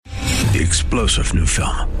The explosive new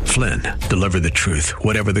film, Flynn, deliver the truth,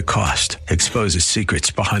 whatever the cost, exposes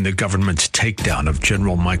secrets behind the government's takedown of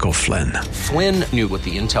General Michael Flynn. Flynn knew what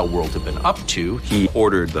the intel world had been up to. He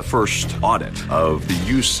ordered the first audit of the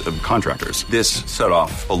use of contractors. This set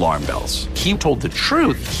off alarm bells. He told the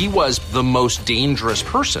truth. He was the most dangerous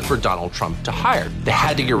person for Donald Trump to hire. They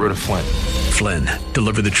had to get rid of Flynn. Flynn,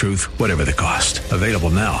 deliver the truth, whatever the cost. Available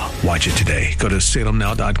now. Watch it today. Go to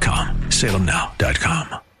salemnow.com.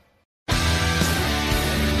 salemnow.com.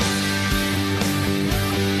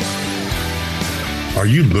 Are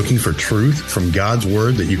you looking for truth from God's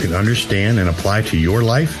Word that you can understand and apply to your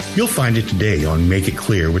life? You'll find it today on Make It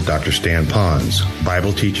Clear with Dr. Stan Pons,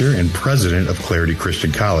 Bible teacher and president of Clarity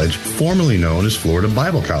Christian College, formerly known as Florida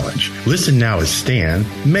Bible College. Listen now as Stan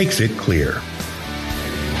makes it clear.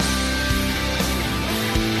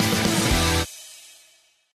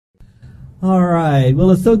 All right. Well,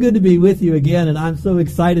 it's so good to be with you again, and I'm so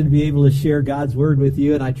excited to be able to share God's Word with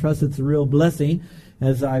you, and I trust it's a real blessing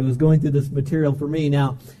as I was going through this material for me.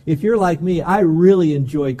 Now, if you're like me, I really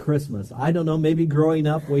enjoy Christmas. I don't know, maybe growing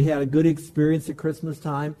up we had a good experience at Christmas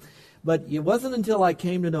time, but it wasn't until I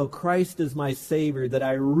came to know Christ as my Savior that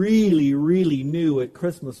I really, really knew what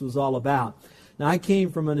Christmas was all about. Now, I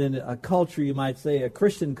came from a culture, you might say, a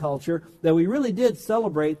Christian culture, that we really did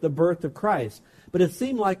celebrate the birth of Christ. But it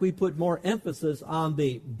seemed like we put more emphasis on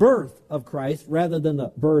the birth of Christ rather than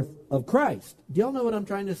the birth of Christ. Do y'all know what I'm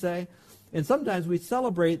trying to say? And sometimes we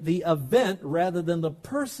celebrate the event rather than the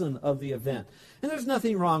person of the event. And there's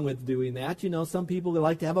nothing wrong with doing that. You know, some people, they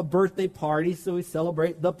like to have a birthday party, so we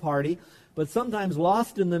celebrate the party. But sometimes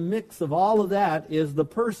lost in the mix of all of that is the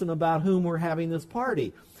person about whom we're having this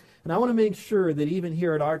party. And I want to make sure that even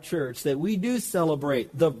here at our church that we do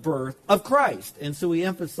celebrate the birth of Christ. And so we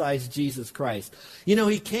emphasize Jesus Christ. You know,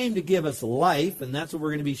 He came to give us life, and that's what we're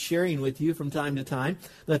going to be sharing with you from time to time,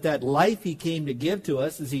 that life He came to give to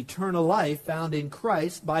us is eternal life found in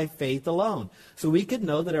Christ by faith alone. So we could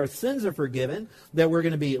know that our sins are forgiven, that we're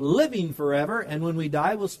going to be living forever, and when we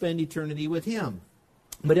die, we'll spend eternity with Him.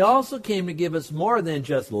 But He also came to give us more than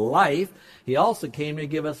just life. He also came to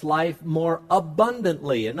give us life more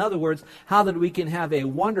abundantly. In other words, how that we can have a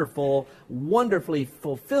wonderful, wonderfully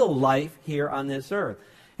fulfilled life here on this earth.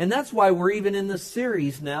 And that's why we're even in this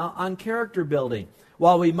series now on character building.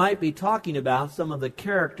 While we might be talking about some of the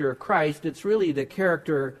character of Christ, it's really the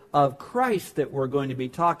character of Christ that we're going to be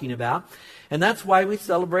talking about. And that's why we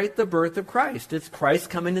celebrate the birth of Christ. It's Christ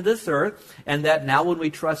coming to this earth, and that now when we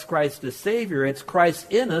trust Christ as Savior, it's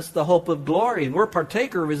Christ in us, the hope of glory. And we're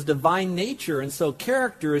partaker of His divine nature. And so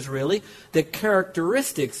character is really the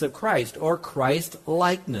characteristics of Christ, or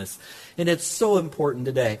Christ-likeness. And it's so important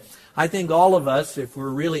today. I think all of us, if we're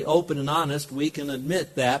really open and honest, we can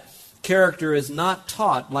admit that character is not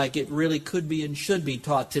taught like it really could be and should be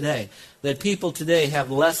taught today. That people today have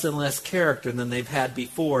less and less character than they've had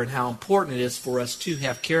before, and how important it is for us to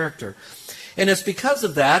have character. And it's because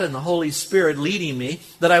of that and the Holy Spirit leading me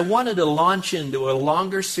that I wanted to launch into a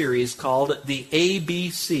longer series called The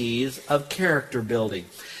ABCs of Character Building.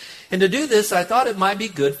 And to do this, I thought it might be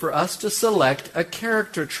good for us to select a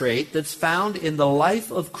character trait that's found in the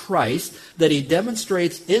life of Christ that He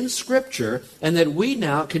demonstrates in Scripture and that we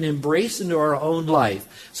now can embrace into our own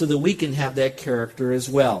life so that we can have that character as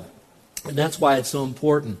well. And that's why it's so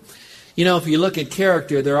important. You know, if you look at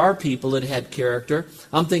character, there are people that had character.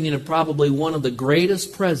 I'm thinking of probably one of the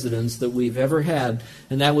greatest presidents that we've ever had,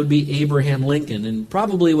 and that would be Abraham Lincoln. And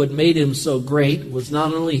probably what made him so great was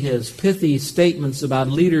not only his pithy statements about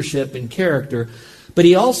leadership and character, but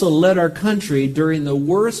he also led our country during the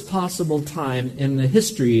worst possible time in the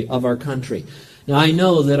history of our country. Now, I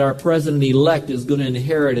know that our president-elect is going to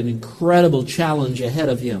inherit an incredible challenge ahead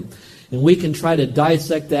of him. And we can try to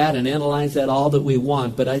dissect that and analyze that all that we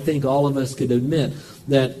want, but I think all of us could admit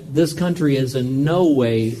that this country is in no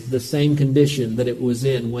way the same condition that it was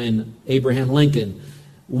in when Abraham Lincoln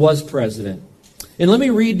was president. And let me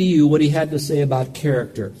read to you what he had to say about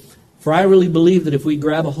character. For I really believe that if we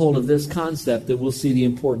grab a hold of this concept, that we'll see the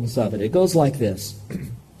importance of it. It goes like this.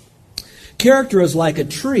 Character is like a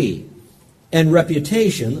tree, and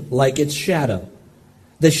reputation like its shadow.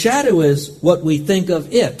 The shadow is what we think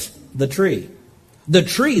of it, the tree. The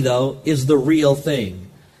tree, though, is the real thing.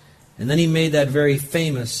 And then he made that very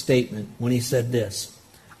famous statement when he said this: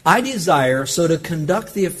 I desire so to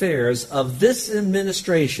conduct the affairs of this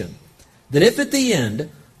administration that if at the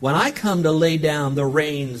end, when I come to lay down the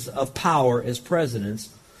reins of power as president,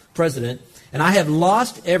 and I have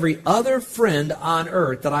lost every other friend on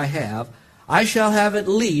earth that I have, I shall have at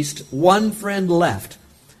least one friend left,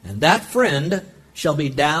 and that friend shall be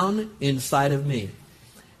down inside of me.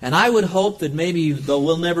 And I would hope that maybe, though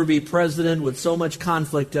we'll never be president with so much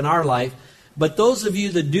conflict in our life, but those of you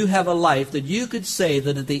that do have a life, that you could say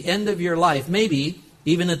that at the end of your life, maybe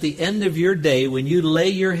even at the end of your day, when you lay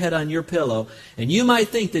your head on your pillow, and you might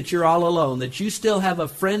think that you're all alone, that you still have a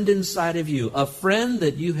friend inside of you, a friend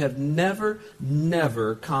that you have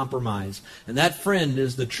never compromised. And that friend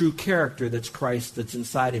is the true character that's Christ that's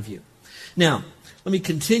inside of you. Now, let me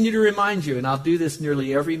continue to remind you, and I'll do this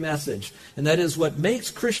nearly every message, and that is what makes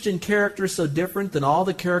Christian character so different than all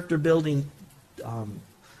the character building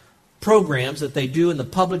programs that they do in the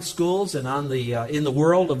public schools and on the in the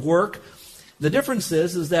world of work. The difference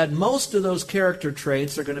is that most of those character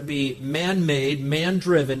traits are going to be man-made,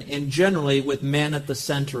 man-driven, and generally with man at the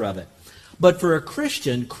center of it. But for a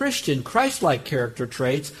Christian, Christ-like character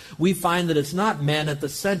traits, we find that it's not man at the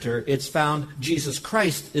center. It's found Jesus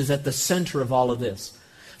Christ is at the center of all of this.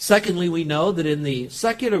 Secondly, we know that in the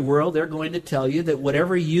secular world, they're going to tell you that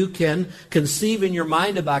whatever you can conceive in your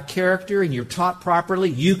mind about character and you're taught properly,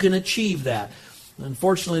 you can achieve that.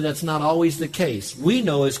 Unfortunately, that's not always the case. We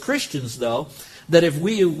know as Christians, though, that if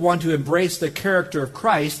we want to embrace the character of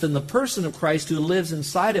Christ, then the person of Christ who lives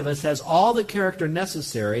inside of us has all the character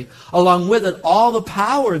necessary, along with it all the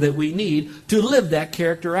power that we need to live that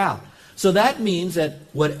character out. So that means that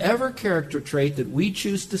whatever character trait that we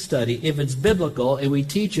choose to study, if it's biblical and we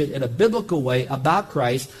teach it in a biblical way about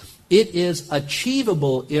Christ, it is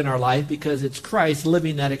achievable in our life because it's Christ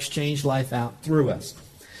living that exchange life out through us.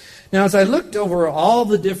 Now, as I looked over all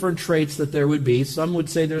the different traits that there would be, some would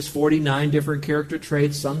say there's 49 different character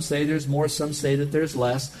traits, some say there's more, some say that there's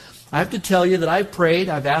less. I have to tell you that I've prayed,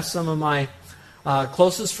 I've asked some of my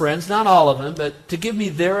closest friends, not all of them, but to give me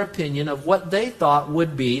their opinion of what they thought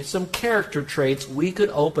would be some character traits we could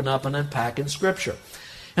open up and unpack in Scripture.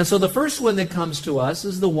 And so the first one that comes to us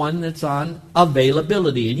is the one that's on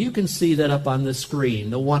availability. And you can see that up on the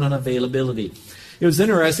screen, the one on availability. It was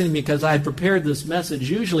interesting because I had prepared this message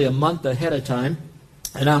usually a month ahead of time,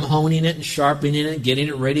 and I'm honing it and sharpening it, getting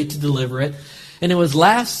it ready to deliver it. And it was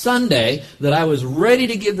last Sunday that I was ready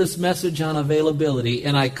to give this message on availability,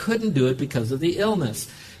 and I couldn't do it because of the illness.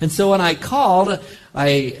 And so when I called,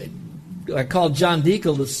 I called John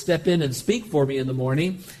Deacle to step in and speak for me in the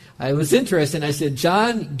morning. It was interesting. I said,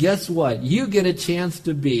 John, guess what? You get a chance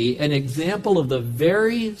to be an example of the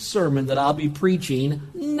very sermon that I'll be preaching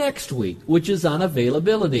next week, which is on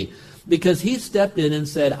availability. Because he stepped in and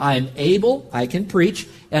said, I'm able, I can preach,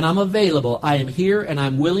 and I'm available. I am here, and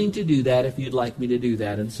I'm willing to do that if you'd like me to do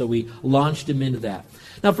that. And so we launched him into that.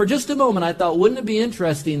 Now, for just a moment, I thought, wouldn't it be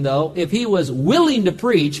interesting, though, if he was willing to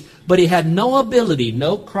preach, but he had no ability,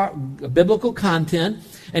 no biblical content,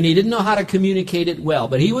 and he didn't know how to communicate it well,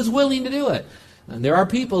 but he was willing to do it. And there are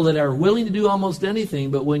people that are willing to do almost anything,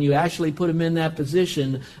 but when you actually put them in that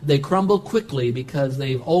position, they crumble quickly because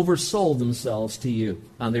they've oversold themselves to you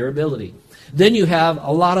on their ability. Then you have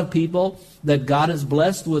a lot of people that God has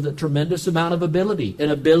blessed with a tremendous amount of ability, an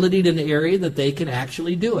ability in an area that they can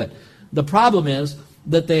actually do it. The problem is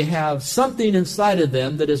that they have something inside of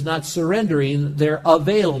them that is not surrendering their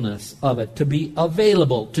availness of it, to be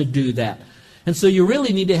available to do that. And so you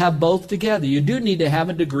really need to have both together. You do need to have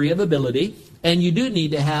a degree of ability, and you do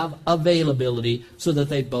need to have availability so that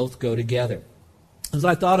they both go together. As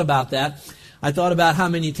I thought about that, I thought about how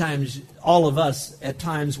many times all of us, at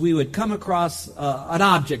times, we would come across an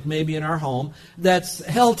object, maybe in our home, that's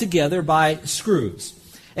held together by screws.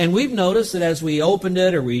 And we've noticed that as we opened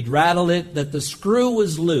it or we'd rattled it, that the screw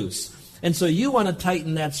was loose. And so you want to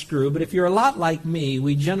tighten that screw, but if you're a lot like me,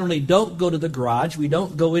 we generally don't go to the garage. We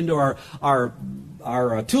don't go into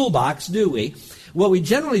our toolbox, do we? What we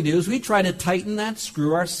generally do is we try to tighten that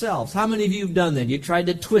screw ourselves. How many of you have done that? You tried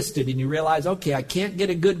to twist it and you realize, okay, I can't get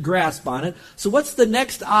a good grasp on it. So what's the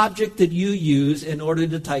next object that you use in order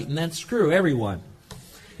to tighten that screw? Everyone.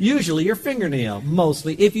 Usually your fingernail,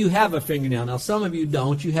 mostly, if you have a fingernail. Now, some of you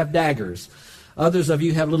don't. You have daggers. Others of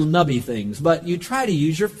you have little nubby things. But you try to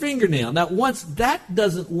use your fingernail. Now, once that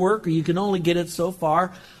doesn't work, or you can only get it so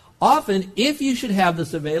far, often, if you should have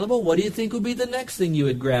this available, what do you think would be the next thing you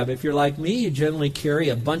would grab? If you're like me, you generally carry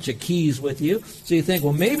a bunch of keys with you. So you think,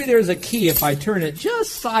 well, maybe there's a key. If I turn it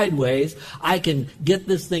just sideways, I can get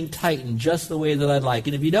this thing tightened just the way that I'd like.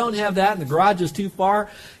 And if you don't have that and the garage is too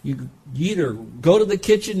far, you either go to the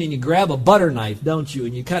kitchen and you grab a butter knife, don't you?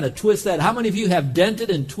 And you kind of twist that. How many of you have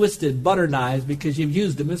dented and twisted butter knives because you've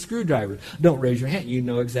used them as screwdrivers? Don't raise your hand. You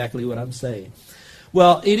know exactly what I'm saying.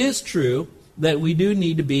 Well, it is true that we do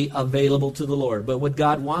need to be available to the Lord. But what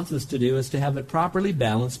God wants us to do is to have it properly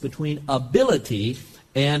balanced between ability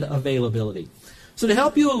and availability. So to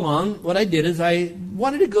help you along, what I did is I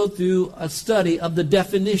wanted to go through a study of the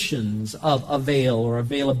definitions of avail or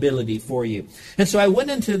availability for you. And so I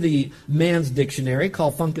went into the Man's Dictionary,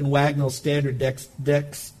 called Funk and Wagnall's Standard Desk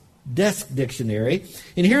Dictionary,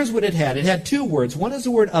 and here's what it had. It had two words. One is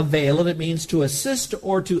the word avail, and it means to assist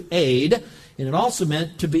or to aid, and it also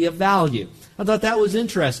meant to be of value. I thought that was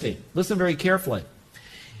interesting. Listen very carefully.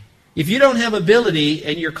 If you don't have ability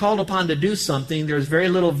and you're called upon to do something, there's very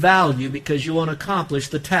little value because you won't accomplish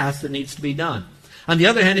the task that needs to be done. On the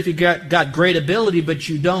other hand, if you've got great ability but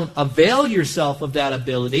you don't avail yourself of that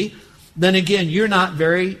ability, then again, you're not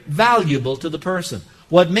very valuable to the person.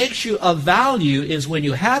 What makes you of value is when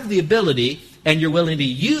you have the ability and you're willing to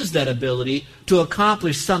use that ability to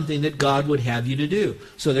accomplish something that God would have you to do.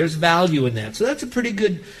 So there's value in that. So that's a pretty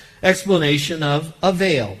good explanation of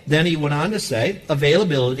avail. Then he went on to say,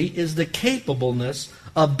 availability is the capableness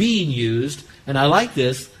of being used, and I like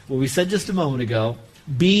this, what we said just a moment ago,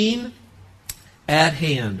 being at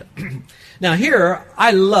hand. Now here,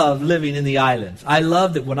 I love living in the islands. I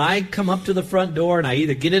love that when I come up to the front door and I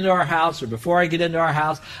either get into our house or before I get into our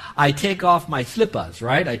house, I take off my slippas,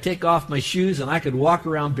 right? I take off my shoes and I could walk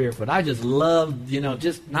around barefoot. I just love,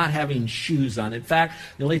 just not having shoes on. In fact,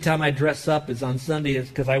 the only time I dress up is on Sunday is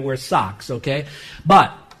because I wear socks, okay?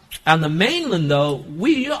 But on the mainland, though,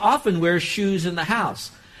 we often wear shoes in the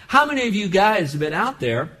house. How many of you guys have been out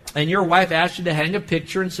there and your wife asked you to hang a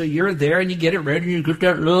picture, and so you're there and you get it ready and you get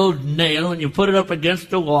that little nail and you put it up against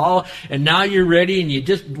the wall, and now you're ready and you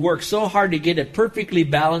just work so hard to get it perfectly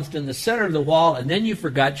balanced in the center of the wall, and then you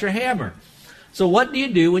forgot your hammer. So what do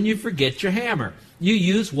you do when you forget your hammer? You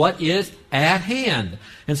use what is at hand.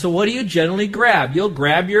 And so what do you generally grab? You'll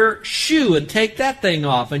grab your shoe and take that thing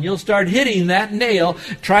off, and you'll start hitting that nail,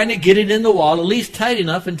 trying to get it in the wall, at least tight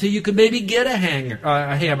enough until you can maybe get a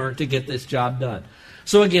hammer to get this job done.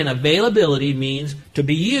 So again, availability means to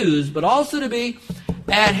be used, but also to be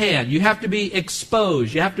at hand. You have to be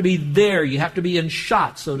exposed. You have to be there. You have to be in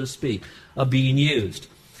shot, so to speak, of being used.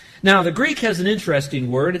 Now, the Greek has an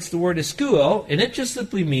interesting word. It's the word ischouo, and it just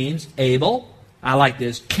simply means able. I like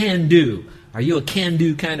this. Can do. Are you a can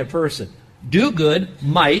do kind of person? Do good,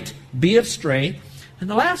 might, be of strength. And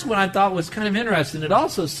the last one I thought was kind of interesting. It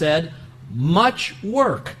also said much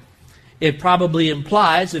work. It probably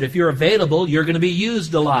implies that if you're available, you're going to be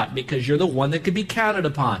used a lot because you're the one that could be counted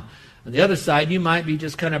upon. On the other side, you might be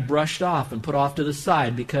just kind of brushed off and put off to the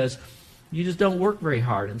side because you just don't work very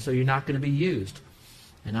hard, and so you're not going to be used.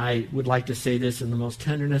 And I would like to say this in the most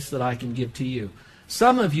tenderness that I can give to you.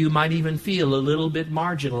 Some of you might even feel a little bit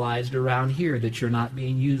marginalized around here that you're not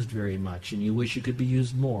being used very much, and you wish you could be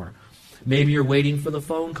used more. Maybe you're waiting for the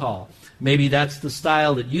phone call. Maybe that's the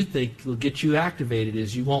style that you think will get you activated,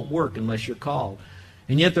 is you won't work unless you're called.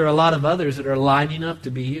 And yet there are a lot of others that are lining up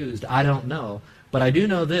to be used. I don't know. But I do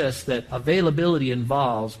know this, that availability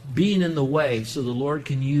involves being in the way so the Lord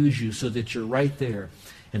can use you so that you're right there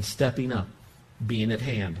and stepping up, being at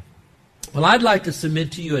hand. Well, I'd like to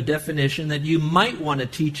submit to you a definition that you might want to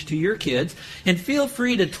teach to your kids, and feel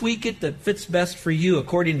free to tweak it that fits best for you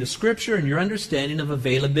according to Scripture and your understanding of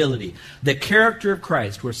availability. The character of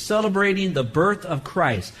Christ. We're celebrating the birth of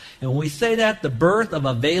Christ. And when we say that, the birth of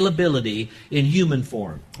availability in human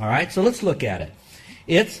form. All right, so let's look at it.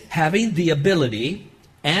 It's having the ability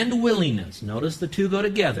and willingness. Notice the two go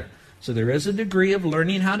together. So there is a degree of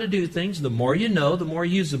learning how to do things. The more you know, the more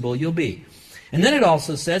usable you'll be. And then it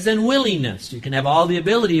also says, and willingness. You can have all the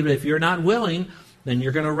ability, but if you're not willing, then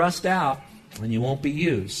you're going to rust out and you won't be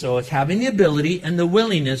used. So it's having the ability and the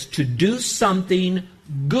willingness to do something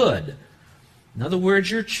good. In other words,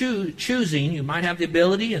 you're choosing. You might have the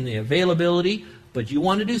ability and the availability, but you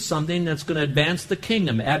want to do something that's going to advance the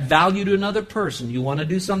kingdom, add value to another person. You want to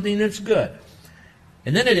do something that's good.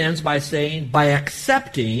 And then it ends by saying, by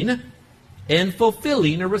accepting and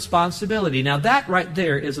fulfilling a responsibility. Now that right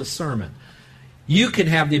there is a sermon. You can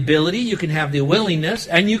have the ability, you can have the willingness,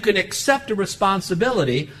 and you can accept a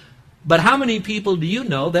responsibility. But how many people do you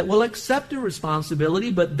know that will accept a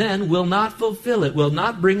responsibility but then will not fulfill it, will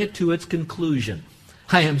not bring it to its conclusion?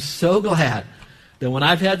 I am so glad that when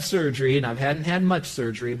I've had surgery, and I hadn't had much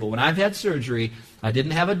surgery, but when I've had surgery, I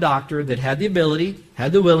didn't have a doctor that had the ability,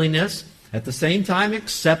 had the willingness, at the same time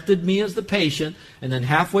accepted me as the patient, and then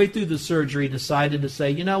halfway through the surgery decided to say,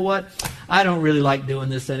 you know what, I don't really like doing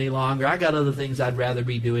this any longer. I got other things I'd rather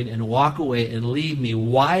be doing, and walk away and leave me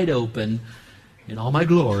wide open in all my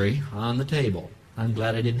glory on the table. I'm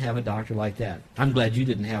glad I didn't have a doctor like that. I'm glad you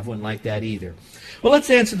didn't have one like that either. Well, let's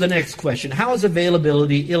answer the next question. How is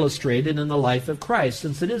availability illustrated in the life of Christ,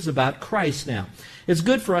 since it is about Christ now? It's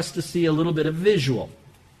good for us to see a little bit of visual.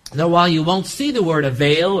 Now, while you won't see the word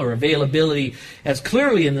avail or availability as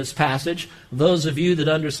clearly in this passage, those of you that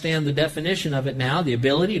understand the definition of it now, the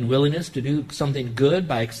ability and willingness to do something good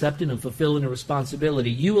by accepting and fulfilling a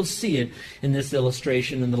responsibility, you will see it in this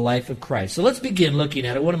illustration in the life of Christ. So let's begin looking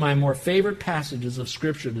at it. One of my more favorite passages of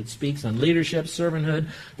Scripture that speaks on leadership, servanthood,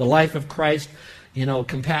 the life of Christ,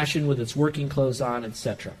 compassion with its working clothes on,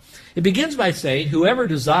 etc. It begins by saying, whoever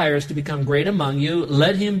desires to become great among you,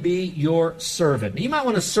 let him be your servant. You might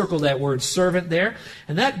want to circle that word servant there,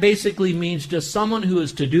 and that basically means just someone who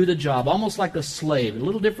is to do the job, almost like a slave, a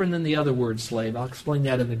little different than the other word slave. I'll explain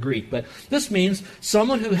that in the Greek. But this means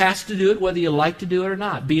someone who has to do it whether you like to do it or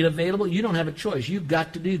not. Be it available, you don't have a choice. You've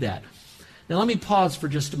got to do that. Now let me pause for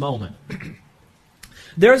just a moment.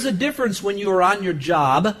 There's a difference when you are on your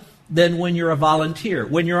job than when you're a volunteer.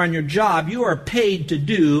 When you're on your job, you are paid to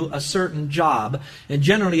do a certain job, and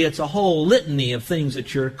generally it's a whole litany of things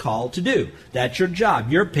that you're called to do. That's your job.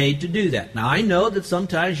 You're paid to do that. Now, I know that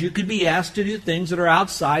sometimes you could be asked to do things that are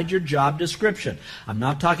outside your job description. I'm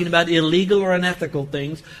not talking about illegal or unethical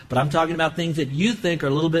things, but I'm talking about things that you think are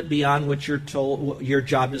a little bit beyond what you're told your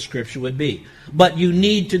job description would be. But you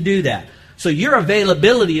need to do that. So your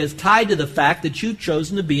availability is tied to the fact that you've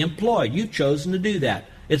chosen to be employed. You've chosen to do that.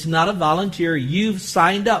 It's not a volunteer. You've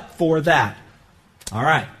signed up for that. All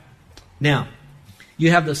right. Now,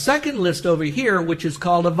 you have the second list over here, which is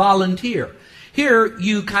called a volunteer. Here,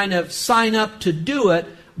 you kind of sign up to do it,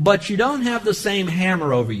 but you don't have the same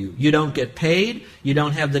hammer over you. You don't get paid. You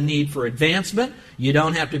don't have the need for advancement. You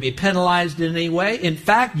don't have to be penalized in any way. In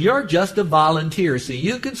fact, you're just a volunteer. So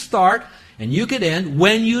you can start and you can end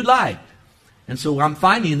when you like. And so I'm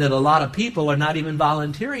finding that a lot of people are not even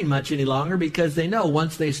volunteering much any longer because they know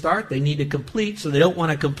once they start, they need to complete. So they don't want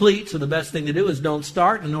to complete. So the best thing to do is don't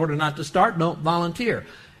start. In order not to start, don't volunteer.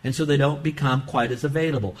 And so they don't become quite as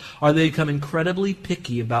available. Or they become incredibly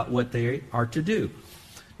picky about what they are to do.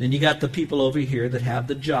 Then you got the people over here that have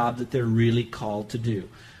the job that they're really called to do.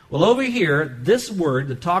 Well, over here, this word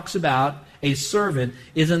that talks about a servant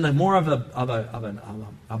is in the more of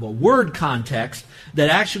a word context that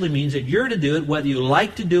actually means that you're to do it whether you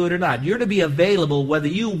like to do it or not. You're to be available whether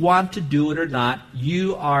you want to do it or not.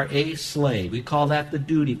 You are a slave. We call that the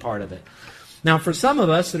duty part of it. Now, for some of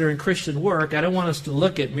us that are in Christian work, I don't want us to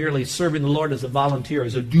look at merely serving the Lord as a volunteer,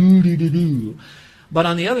 as a duty to do. But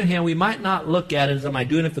on the other hand, we might not look at it as, am I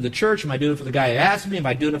doing it for the church? Am I doing it for the guy who asked me? Am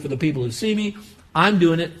I doing it for the people who see me? I'm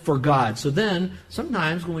doing it for God. So then,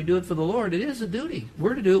 sometimes when we do it for the Lord, it is a duty.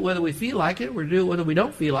 We're to do it whether we feel like it. We're to do it whether we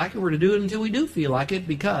don't feel like it. We're to do it until we do feel like it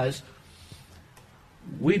because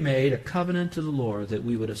we made a covenant to the Lord that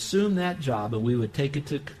we would assume that job and we would take it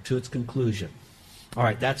to its conclusion. All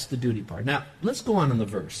right, that's the duty part. Now, let's go on in the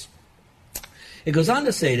verse. It goes on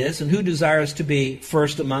to say this, and who desires to be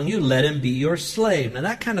first among you, let him be your slave. Now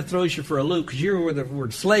that kind of throws you for a loop because you're with the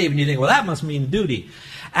word slave and you think, well, that must mean duty.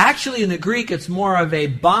 Actually, in the Greek, it's more of a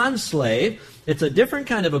bond slave. It's a different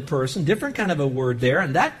kind of a person, different kind of a word there,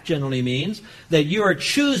 and that generally means that you are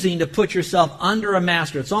choosing to put yourself under a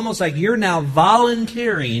master. It's almost like you're now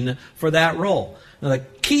volunteering for that role. Now, the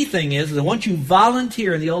key thing is that once you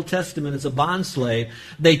volunteer in the Old Testament as a bond slave,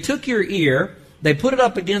 they took your ear, they put it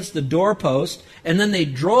up against the doorpost, and then they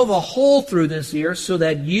drove a hole through this ear so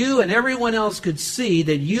that you and everyone else could see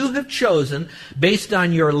that you have chosen, based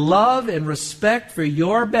on your love and respect for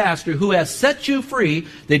your master who has set you free,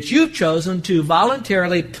 that you've chosen to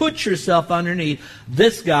voluntarily put yourself underneath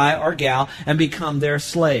this guy or gal and become their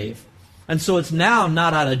slave. And so it's now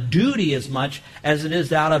not out of duty as much as it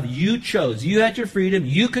is out of you chose. You had your freedom,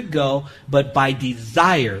 you could go, but by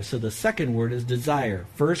desire. So the second word is desire.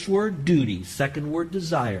 First word, duty. Second word,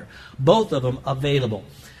 desire. Both of them available.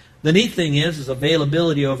 The neat thing is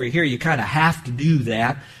availability over here. You kind of have to do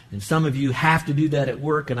that. And some of you have to do that at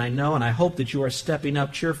work, and I know and I hope that you are stepping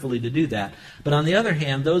up cheerfully to do that. But on the other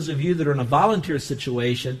hand, those of you that are in a volunteer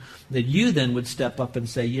situation, that you then would step up and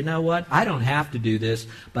say, you know what, I don't have to do this,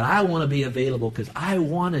 but I want to be available because I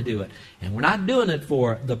want to do it. And we're not doing it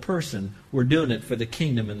for the person, we're doing it for the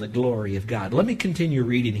kingdom and the glory of God. Let me continue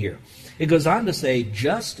reading here. It goes on to say,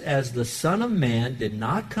 just as the Son of Man did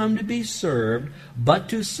not come to be served, but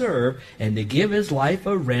to serve, and to give his life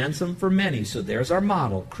a ransom for many. So there's our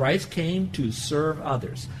model. Christ came to serve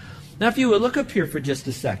others. Now, if you would look up here for just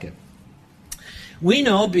a second. We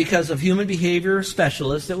know because of human behavior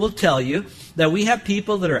specialists that will tell you that we have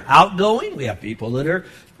people that are outgoing, we have people that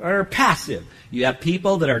are passive. You have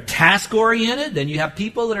people that are task-oriented, and you have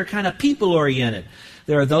people that are kind of people-oriented.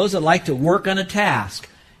 There are those that like to work on a task.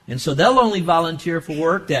 And so they'll only volunteer for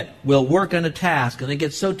work that will work on a task, and they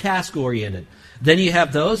get so task-oriented. Then you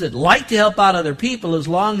have those that like to help out other people as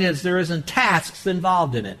long as there isn't tasks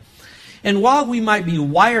involved in it. And while we might be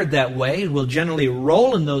wired that way, we'll generally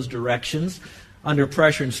roll in those directions under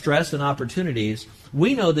pressure and stress and opportunities,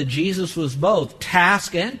 we know that Jesus was both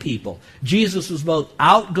task and people. Jesus was both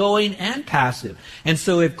outgoing and passive. And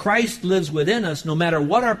so if Christ lives within us, no matter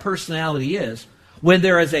what our personality is, when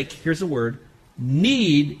there is here's a word,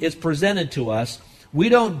 need is presented to us, we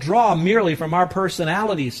don't draw merely from our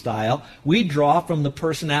personality style. We draw from the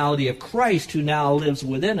personality of Christ who now lives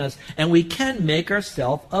within us, and we can make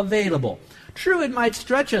ourselves available. True, it might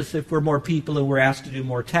stretch us if we're more people and we're asked to do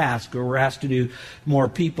more tasks, or we're asked to do more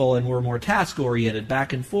people and we're more task-oriented,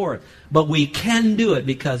 back and forth. But we can do it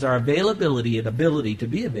because our availability and ability to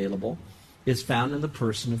be available is found in the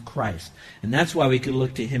person of Christ. And that's why we can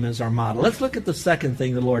look to him as our model. Let's look at the second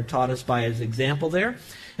thing the Lord taught us by his example there.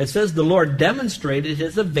 It says the Lord demonstrated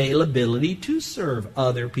his availability to serve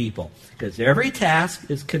other people. Because every task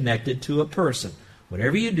is connected to a person.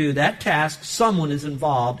 Whatever you do, that task, someone is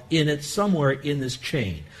involved in it somewhere in this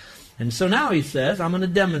chain. And so now he says, I'm going to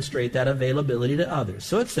demonstrate that availability to others.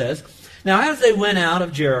 So it says, now as they went out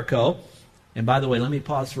of Jericho, and by the way, let me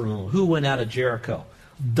pause for a moment. Who went out of Jericho?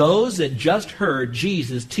 Those that just heard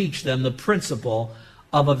Jesus teach them the principle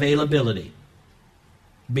of availability.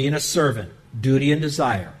 Being a servant, duty and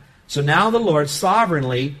desire. So now the Lord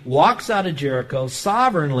sovereignly walks out of Jericho,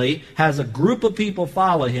 sovereignly has a group of people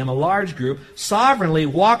follow him, a large group, sovereignly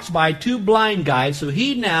walks by two blind guys, so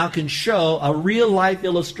he now can show a real-life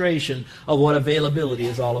illustration of what availability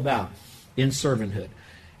is all about in servanthood.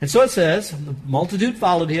 And so it says, the multitude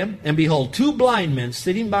followed him, and behold, two blind men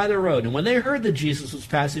sitting by the road. And when they heard that Jesus was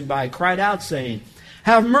passing by, cried out, saying,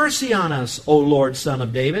 Have mercy on us, O Lord, Son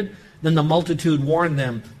of David. Then the multitude warned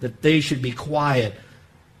them that they should be quiet.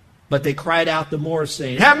 But they cried out the more,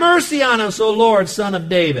 saying, Have mercy on us, O Lord, Son of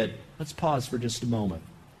David. Let's pause for just a moment.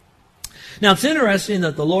 Now, it's interesting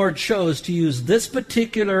that the Lord chose to use this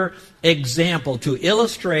particular example to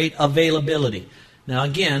illustrate availability. Now,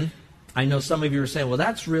 again, I know some of you are saying, well,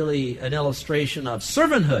 that's really an illustration of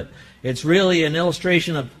servanthood. It's really an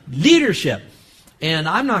illustration of leadership. And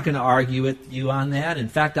I'm not going to argue with you on that. In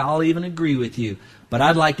fact, I'll even agree with you. But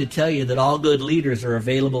I'd like to tell you that all good leaders are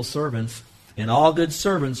available servants. And all good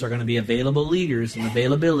servants are going to be available leaders, and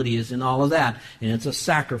availability is in all of that. And it's a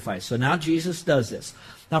sacrifice. So now Jesus does this.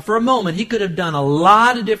 Now for a moment, he could have done a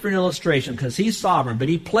lot of different illustrations because he's sovereign. But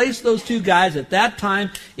he placed those two guys at that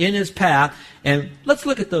time in his path. And let's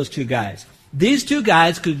look at those two guys. These two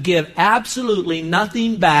guys could give absolutely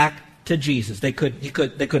nothing back to Jesus. They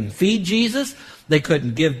couldn't feed Jesus. They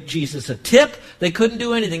couldn't give Jesus a tip. They couldn't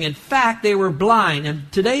do anything. In fact, they were blind.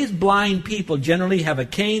 And today's blind people generally have a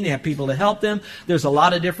cane. They have people to help them. There's a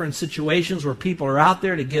lot of different situations where people are out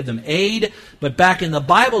there to give them aid. But back in the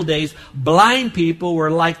Bible days, blind people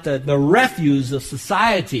were like the refuse of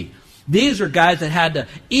society. These are guys that had to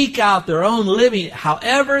eke out their own living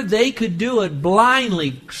however they could do it,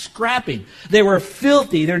 blindly scrapping. They were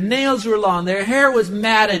filthy. Their nails were long. Their hair was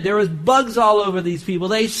matted. There was bugs all over these people.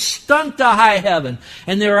 They stunk to high heaven.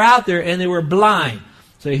 And they were out there and they were blind.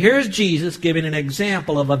 So here's Jesus giving an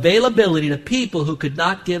example of availability to people who could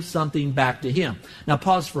not give something back to him. Now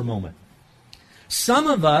pause for a moment. Some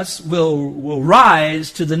of us will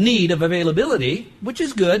rise to the need of availability, which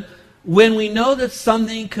is good, when we know that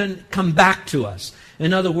something can come back to us.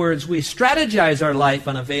 In other words, we strategize our life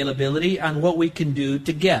on availability, on what we can do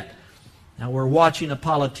to get. Now we're watching a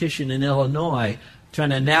politician in Illinois trying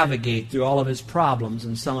to navigate through all of his problems,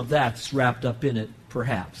 and some of that's wrapped up in it,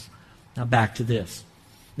 perhaps. Now back to this.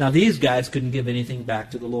 Now these guys couldn't give anything back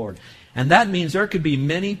to the Lord. And that means there could be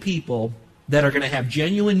many people that are going to have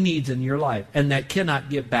genuine needs in your life and that cannot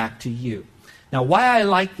give back to you. Now, why I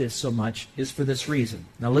like this so much is for this reason.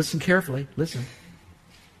 Now, listen carefully. Listen.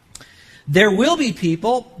 There will be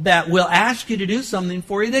people that will ask you to do something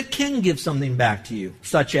for you that can give something back to you,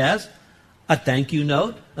 such as a thank you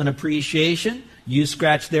note, an appreciation. You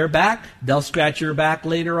scratch their back, they'll scratch your back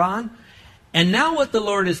later on. And now what the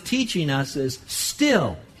Lord is teaching us is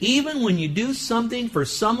still, even when you do something for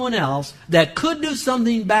someone else that could do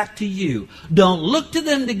something back to you, don't look to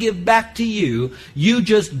them to give back to you. You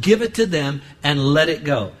just give it to them and let it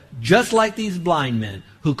go. Just like these blind men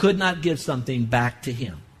who could not give something back to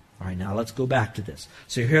him. All right, now let's go back to this.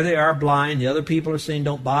 So here they are blind. The other people are saying,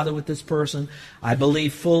 don't bother with this person. I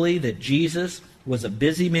believe fully that Jesus was a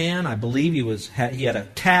busy man. I believe he had a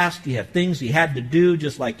task, he had things he had to do,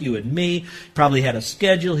 just like you and me. Probably had a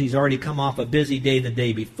schedule. He's already come off a busy day the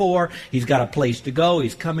day before. He's got a place to go.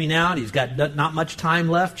 He's coming out. He's got not much time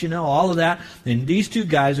left, all of that. And these two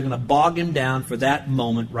guys are going to bog him down for that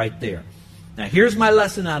moment right there. Now, here's my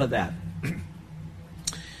lesson out of that.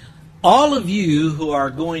 all of you who are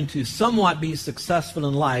going to somewhat be successful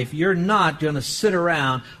in life, you're not going to sit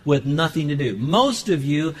around with nothing to do. Most of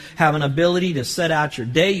you have an ability to set out your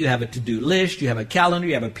day. You have a to-do list. You have a calendar.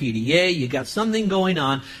 You have a PDA. You got something going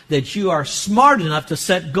on that you are smart enough to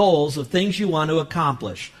set goals of things you want to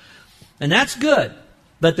accomplish. And that's good.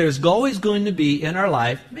 But there's always going to be in our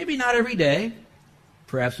life, maybe not every day,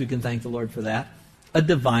 perhaps we can thank the Lord for that, a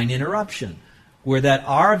divine interruption, where that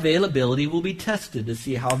our availability will be tested to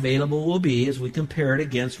see how available we'll be as we compare it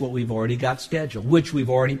against what we've already got scheduled, which we've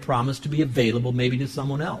already promised to be available maybe to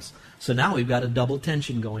someone else. So now we've got a double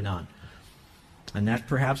tension going on. And that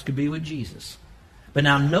perhaps could be with Jesus. But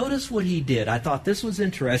now notice what he did. I thought this was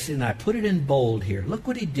interesting, and I put it in bold here. Look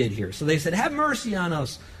what he did here. So they said, have mercy on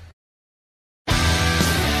us.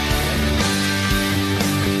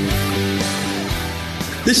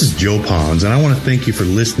 This is Joe Pons, and I want to thank you for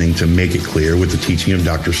listening to Make It Clear with the teaching of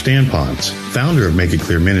Dr. Stan Pons, founder of Make It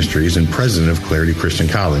Clear Ministries and president of Clarity Christian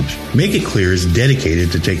College. Make It Clear is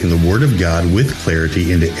dedicated to taking the Word of God with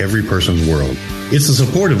clarity into every person's world. It's the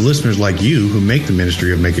support of listeners like you who make the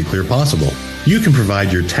ministry of Make It Clear possible. You can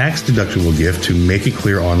provide your tax-deductible gift to Make It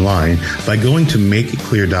Clear online by going to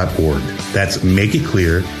makeitclear.org. That's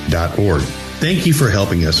makeitclear.org. Thank you for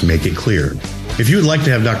helping us make it clear. If you would like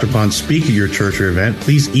to have Dr. Pons speak at your church or event,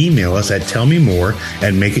 please email us at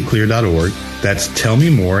tellmemore@makeitclear.org. That's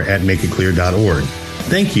tellmemore@makeitclear.org.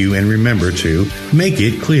 Thank you, and remember to make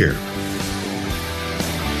it clear.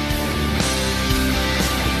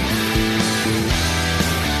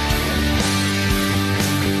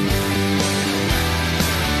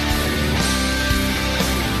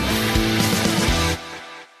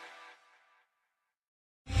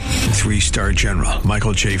 Three-star General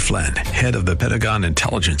Michael J. Flynn, head of the Pentagon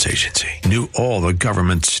Intelligence Agency, knew all the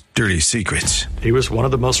government's dirty secrets. He was one of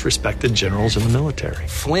the most respected generals in the military.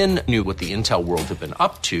 Flynn knew what the intel world had been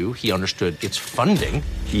up to. He understood its funding.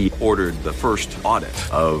 He ordered the first audit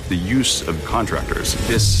of the use of contractors.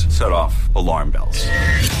 This set off alarm bells.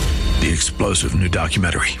 The explosive new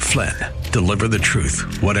documentary, Flynn, Deliver the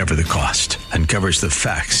Truth, Whatever the Cost, uncovers the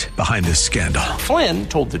facts behind this scandal. Flynn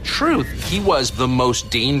told the truth. He was the most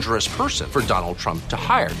dangerous person for Donald Trump to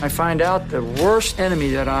hire. I find out the worst enemy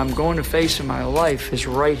that I'm going to face in my life is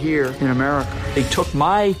right here in America. They took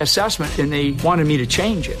my assessment and they wanted me to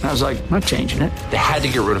change it. And I was like, I'm not changing it. They had to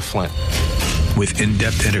get rid of Flynn. With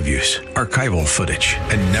in-depth interviews, archival footage,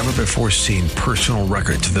 and never-before-seen personal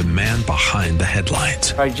records of the man behind the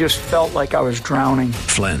headlines. I just felt like I was drowning.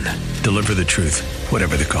 Flynn, Deliver the Truth,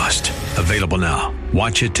 Whatever the Cost. Available now.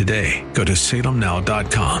 Watch it today. Go to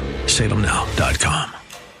salemnow.com. salemnow.com.